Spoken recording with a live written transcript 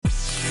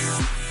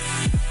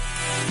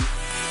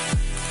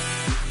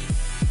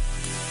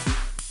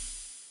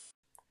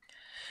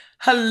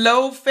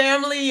Hello,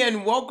 family,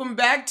 and welcome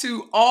back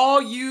to All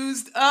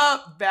Used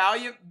Up,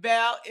 Valiant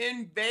Val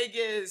in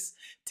Vegas.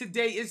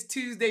 Today is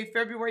Tuesday,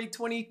 February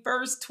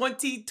 21st,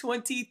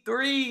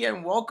 2023,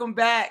 and welcome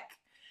back.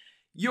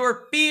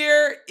 Your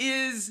fear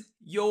is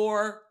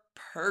your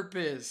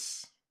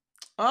purpose.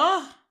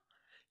 Ah,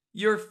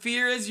 your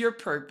fear is your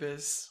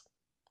purpose.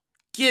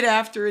 Get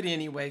after it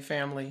anyway,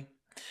 family.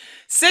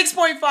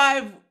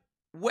 6.5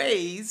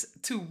 ways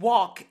to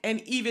walk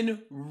and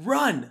even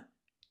run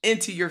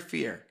into your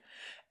fear,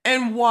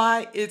 and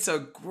why it's a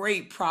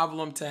great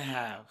problem to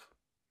have.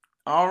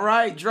 All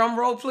right, drum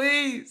roll,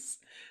 please.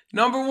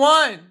 Number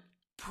one,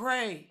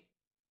 pray.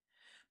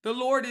 The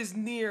Lord is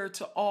near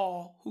to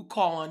all who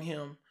call on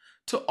him,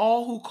 to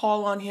all who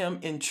call on him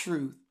in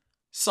truth.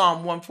 Psalm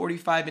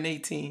 145 and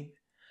 18.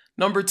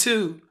 Number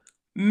two,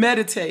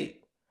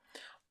 meditate.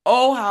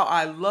 Oh, how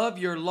I love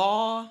your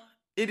law.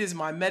 It is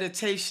my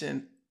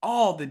meditation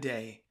all the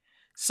day.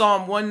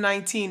 Psalm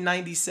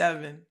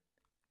 119:97.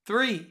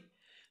 Three,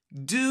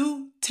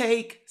 do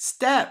take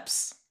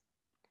steps.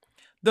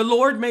 The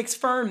Lord makes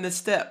firm the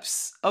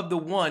steps of the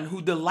one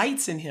who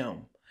delights in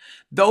him.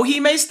 Though he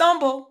may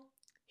stumble,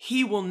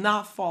 he will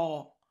not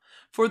fall,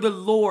 for the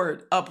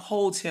Lord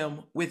upholds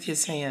him with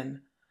his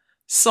hand.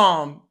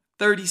 Psalm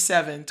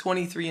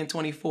 37:23 and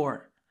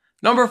 24.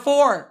 Number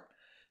four,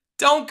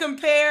 don't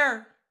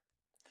compare.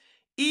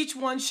 Each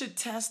one should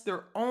test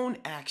their own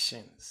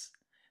actions.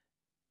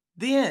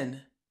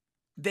 Then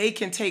they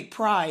can take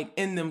pride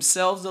in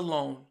themselves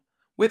alone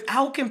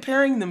without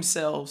comparing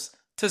themselves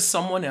to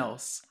someone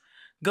else.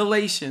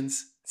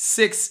 Galatians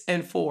 6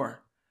 and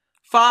 4.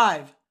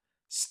 5.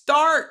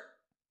 Start.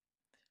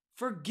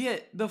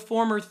 Forget the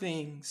former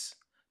things.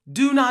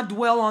 Do not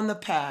dwell on the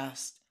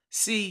past.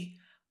 See,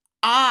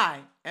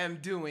 I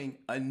am doing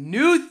a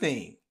new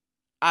thing.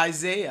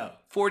 Isaiah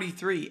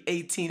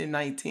 43:18 and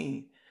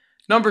 19.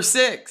 Number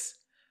 6.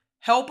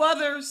 Help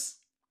others.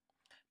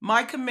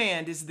 My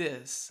command is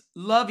this: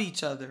 love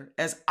each other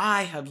as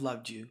I have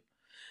loved you.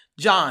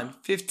 John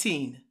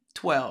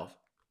 15:12.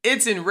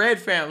 It's in red,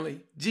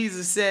 family.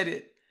 Jesus said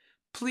it.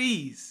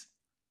 Please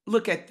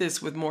look at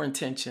this with more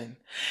intention.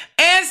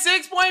 And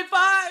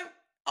 6.5.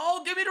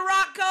 Oh, give me the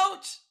rock,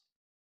 coach.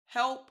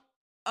 Help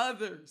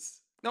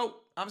others.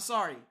 No, I'm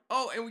sorry.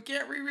 Oh, and we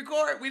can't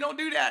re-record. We don't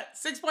do that.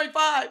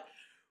 6.5.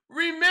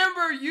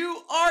 Remember,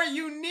 you are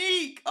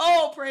unique.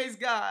 Oh, praise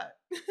God.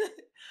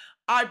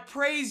 I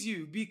praise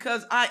you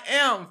because I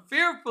am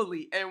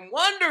fearfully and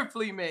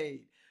wonderfully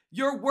made.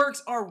 Your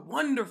works are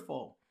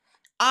wonderful.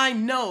 I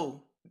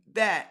know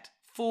that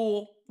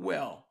full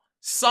well.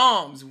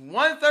 Psalms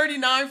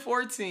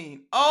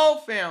 139:14.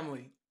 Oh,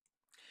 family,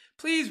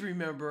 please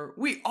remember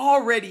we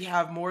already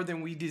have more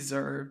than we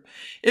deserve.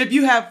 If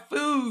you have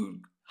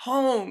food,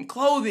 home,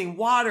 clothing,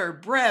 water,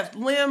 breath,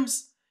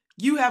 limbs,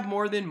 you have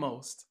more than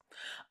most.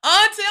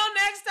 Until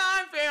next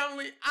time,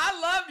 family, I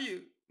love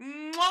you.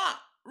 Mwah.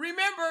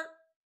 Remember,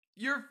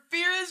 your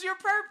fear is your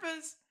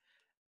purpose,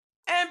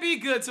 and be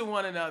good to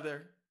one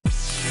another.